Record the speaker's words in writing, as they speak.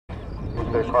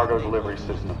the cargo delivery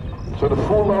system. So the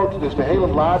full load, dus de hele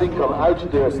lading kan uit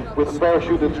de, with a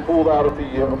parachute that's pulled out of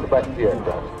the back of the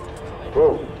aircraft.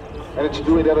 Whoa. And it's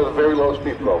doing that at a very low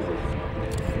speed probably.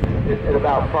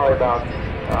 At probably about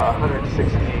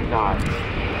 116 knots.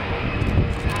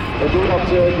 En doordat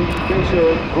deze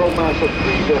Globemaster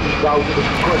 3 werd gebouwd, is het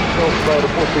kort zelfs bij de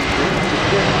posting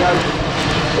 10.000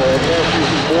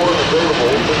 airfields more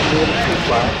available, dat is meer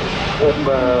beschikbaar om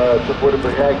te worden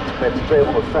bereikt met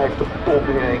 250 ton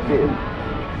in één keer.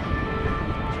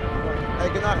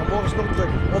 Kijk naar, morgen is het nog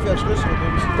druk. Of juist rustig.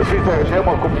 Het vliegtuig is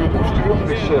helemaal computergestuurd, het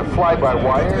is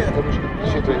fly-by-wire.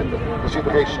 Er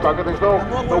zitten geen stangen, er is no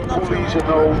pulleys en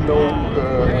no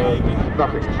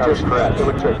nothing. It's just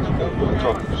electronics and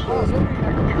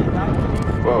computer.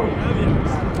 Wow.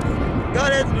 Got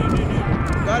it!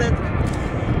 Got it!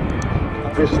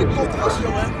 This is het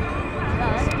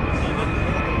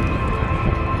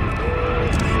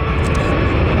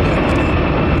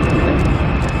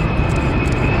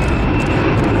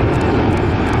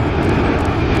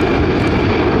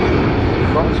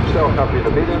gaat weer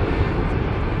naar binnen.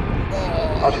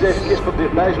 Als je deze kist van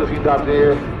dichtbij zou zien, dames en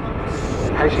heren,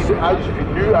 hij ziet eruit alsof hij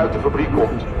nu uit de fabriek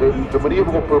komt. De manier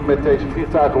waarop er met deze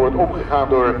vliegtuigen wordt omgegaan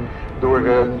door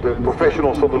de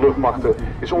professionals van de luchtmachten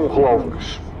is ongelooflijk.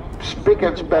 Spick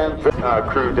and span.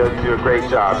 Crew does do a great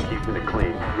job keeping it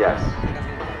clean. Yes.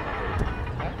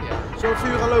 Zullen we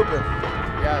 4 uur gaan lopen?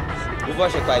 Ja. Hoe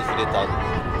was je tijd voor dit dan?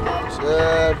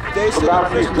 Vandaag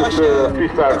vliegt het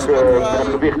vliegtuig met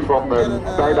een gewicht van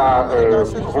bijna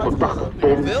 180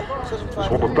 ton, dus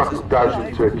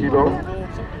 180.000 kilo.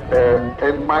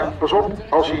 Maar pas op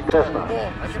als hij treft naar.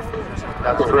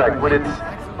 That's correct.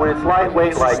 When it's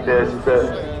lightweight like this,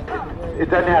 it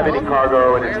doesn't have any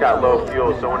cargo and it's got low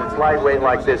fuel. So when it's lightweight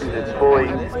like this and it's fully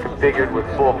configured with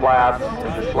full flaps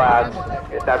and the slats,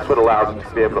 that's what allows it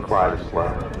to be able to fly this slow.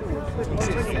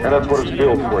 And that's what it's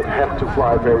built for. It had to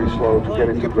fly very slow to get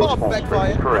into those small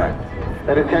springs. Correct.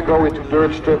 And it can go into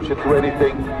dirt strips, into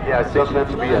anything. Yes, it doesn't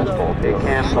have to be asphalt. It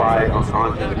can fly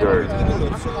onto the dirt.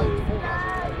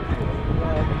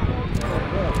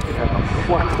 En dan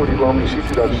vlak voor die landing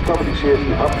ziet u dat het stabiliseert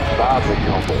die hap staat met die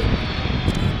handen.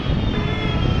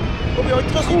 Kom je uit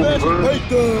terug,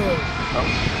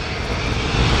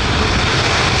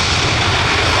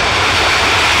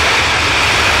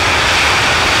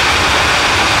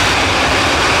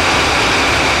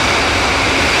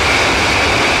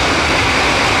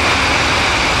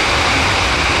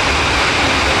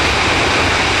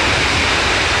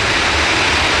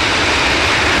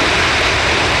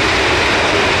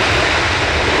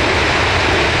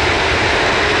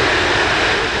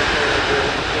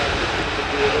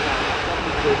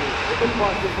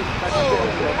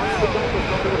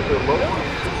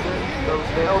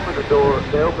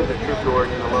 They open the troop doors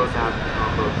and the load hatches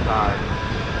on both sides.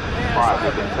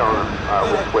 You can tell them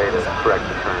which way to correct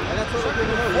the turn.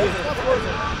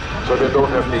 So they don't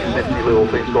have these nifty little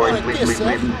things going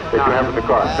sleep that you have in the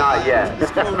car. Not yet.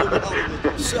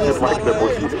 Just like that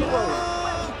would be.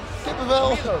 Kippenvel.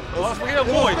 Dat was heel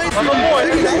mooi. Dat was mooi.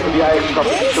 Die eigenschap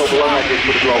is niet zo belangrijk is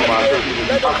voor de Globemaster.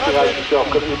 Achteruit zichzelf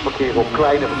kan inparkeren op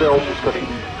kleine veldjes, kan hij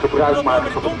gebruik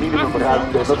maken van het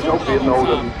minimumruimte. En dat is ook weer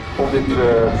nodig om dit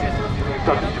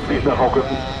tactische vliegtuig ook een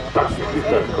tactisch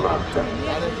vliegtuig te laten zijn.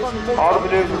 All the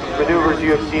maneuvers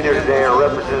you have seen here today are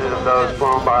representative of those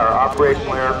flown by our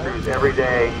operational air crews every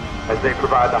day as they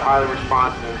provide the highly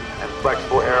responsive and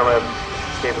flexible airlift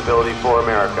capability for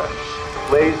America.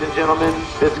 Ladies and gentlemen,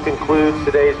 this concludes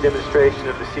today's demonstration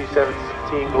of the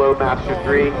C-17 Globemaster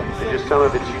 3 and just some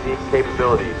of its unique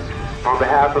capabilities. On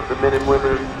behalf of the men and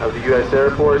women of the U.S.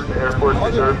 Air Force, the Air Force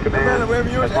Reserve Command,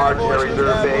 and March Air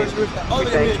Reserve Base, we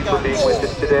thank you for being with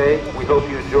us today. We hope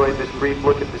you enjoyed this brief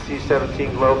look at the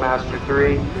C-17 Globemaster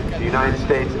 3, the United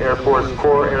States Air Force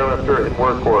core airlifter and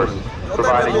workhorse,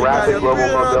 providing rapid global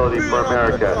mobility for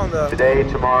America, today,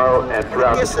 tomorrow, and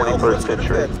throughout the 21st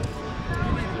century.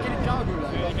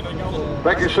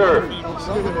 Thank you, sir.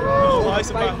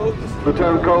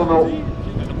 Lieutenant Colonel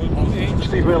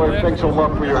Steve Miller, thanks a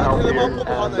lot for your help here,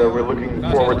 and we're looking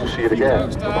forward to see it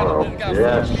again tomorrow.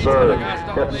 Yes, sir.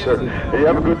 Yes, sir. And you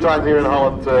have a good time here in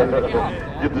Holland.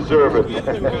 You deserve it.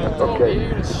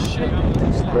 Okay.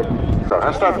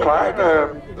 Hij staat klaar.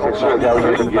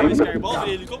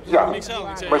 Ja,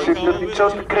 maar zit er niet zo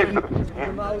te krippen.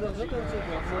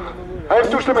 Hij heeft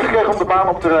toestemming gekregen om de baan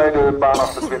op te rijden. De baan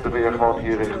 28 weer gewoon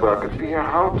hier in gebruik. Het weer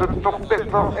houdt het toch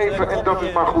net wel even en dat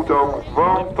is maar goed ook.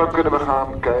 Want dan kunnen we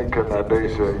gaan kijken naar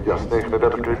deze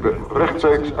JAS-39 Gripen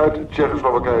rechtstreeks uit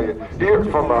Tsjechoslowakije. Hier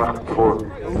vandaag voor...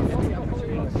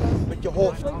 Met je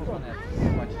hoofd.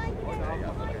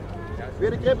 Weer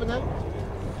de Gripen, hè?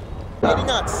 Heading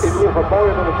nuts. In ieder geval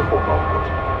mooier dan het te vol was.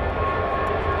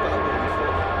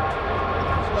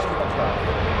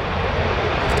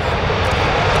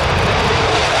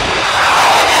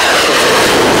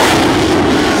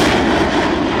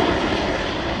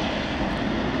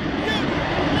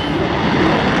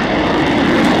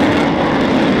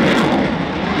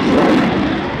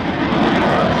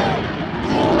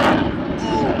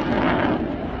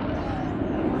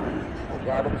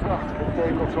 Ja, de vracht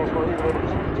betekent, zoals we al eerder hebben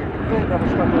gezien, natuurlijk meteen naar de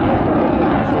stad en recht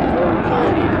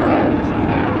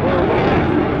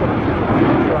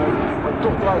maar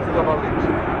toch draait hij dan naar links.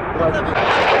 Draait hij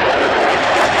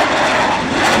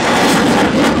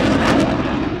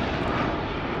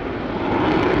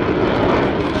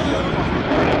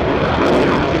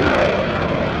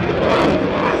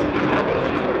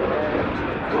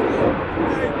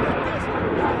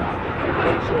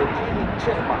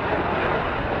Czech Saab.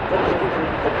 Dat is de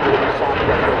Saab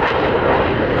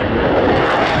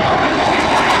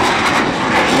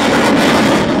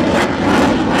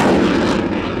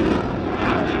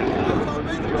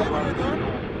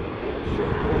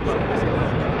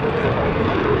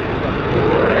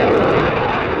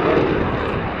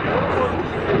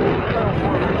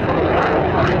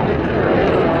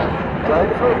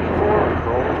Kleine vleugel voor,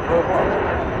 grote vleugel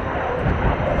achter.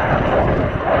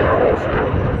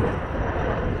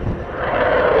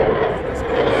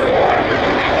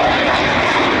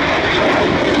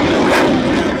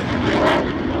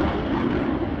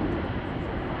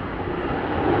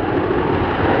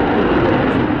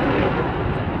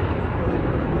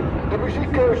 De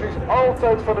muziekkeuze is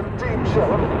altijd van het team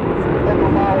zelf. En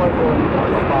normaal hebben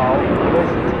we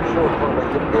deze team zorgt voor een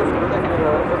beetje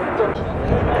lekkere tensie.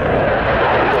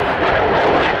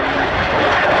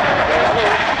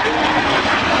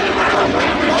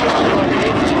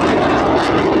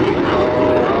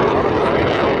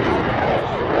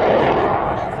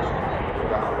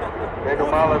 Nee,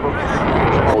 normaal hebben we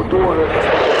motoren.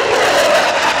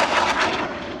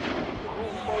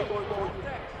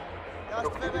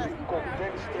 Nog die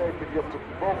contentstrepen die op de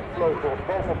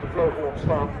bovenop de vleugel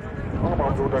ontstaan.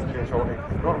 Allemaal doordat je zo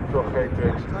enorm veel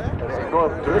G-tracks en een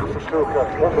enorm drukverschil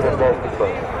krijgt onder en boven de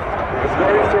vleugel. De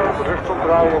breedte, rechts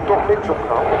opdraaien en toch links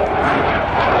opgaan.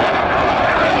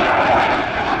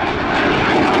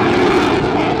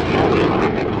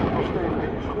 Nog stevig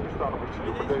in je schoenen staan op het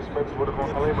zien, maar deze mensen worden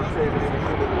gewoon alleen maar stevig in de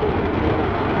schoenen.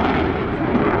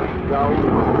 Nou,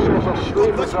 zelfs als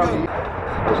zweven zou die...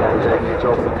 Er zijn echt niet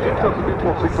zo gek dat er nu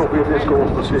plotseling toch weer disco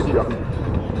op de zit, ja.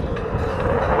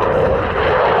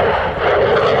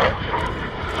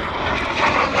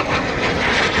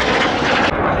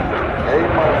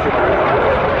 Helemaal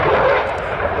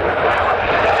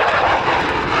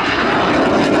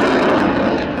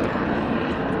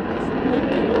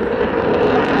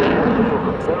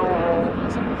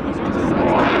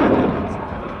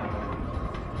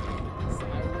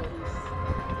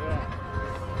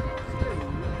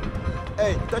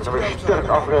Hey, dat dan weer sterk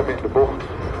afremmen in de bocht.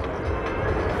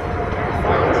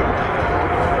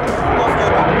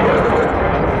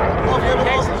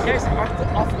 Gijs,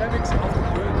 afremming is altijd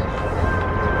leuk.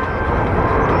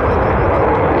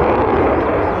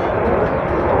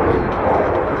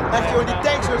 Echt joh, die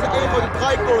tanks is één grote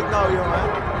draaikolk nou jongen.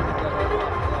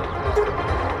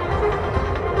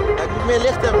 Ja, ik moet meer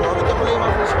licht hebben man, ik heb alleen maar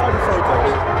van de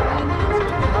schouderfoto's.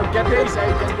 Ik heb deze,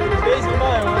 Deze van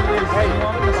mij hoor, deze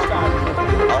man, dat staat.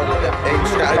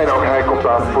 En ook hij komt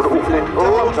aan voor de oefening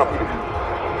langzaam vliegen.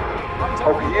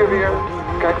 Ook hier weer,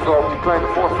 kijk vooral op die kleine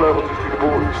voorvleugeltjes die de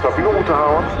boel stabiel moeten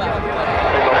houden.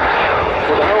 En dan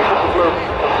voor de helft op de vleugel,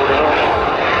 voor de helft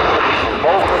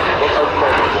mogelijk wat uit de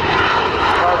vleugel komt.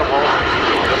 Ga omhoog,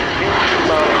 dat is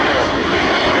minimaal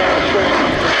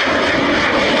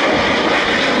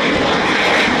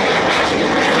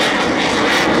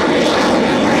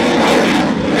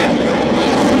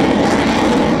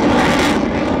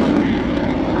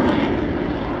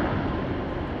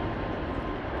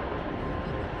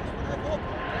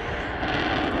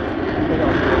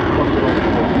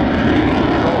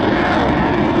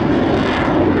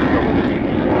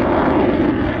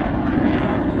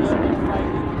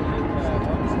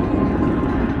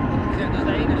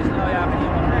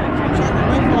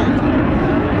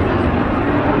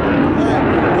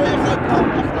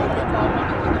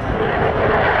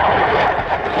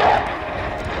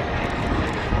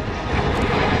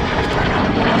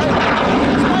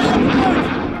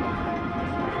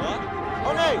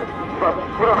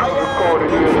prachtige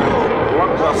coördineren,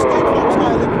 langzaam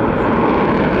waarschijnlijk.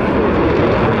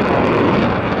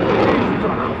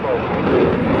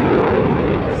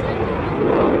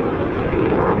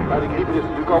 Bij de Gripen is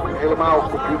natuurlijk komen helemaal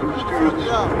computergestuurd.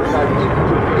 We zijn niet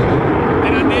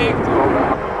En dan niks.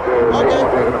 de meest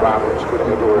moderne wapens kunnen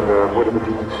hierdoor worden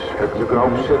bediend. We hebben natuurlijk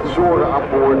ook sensoren aan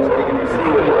boord, dingen die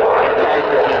voelen,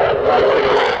 kijken,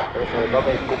 luisteren. En dat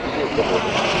heeft gecompliceerd te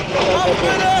worden.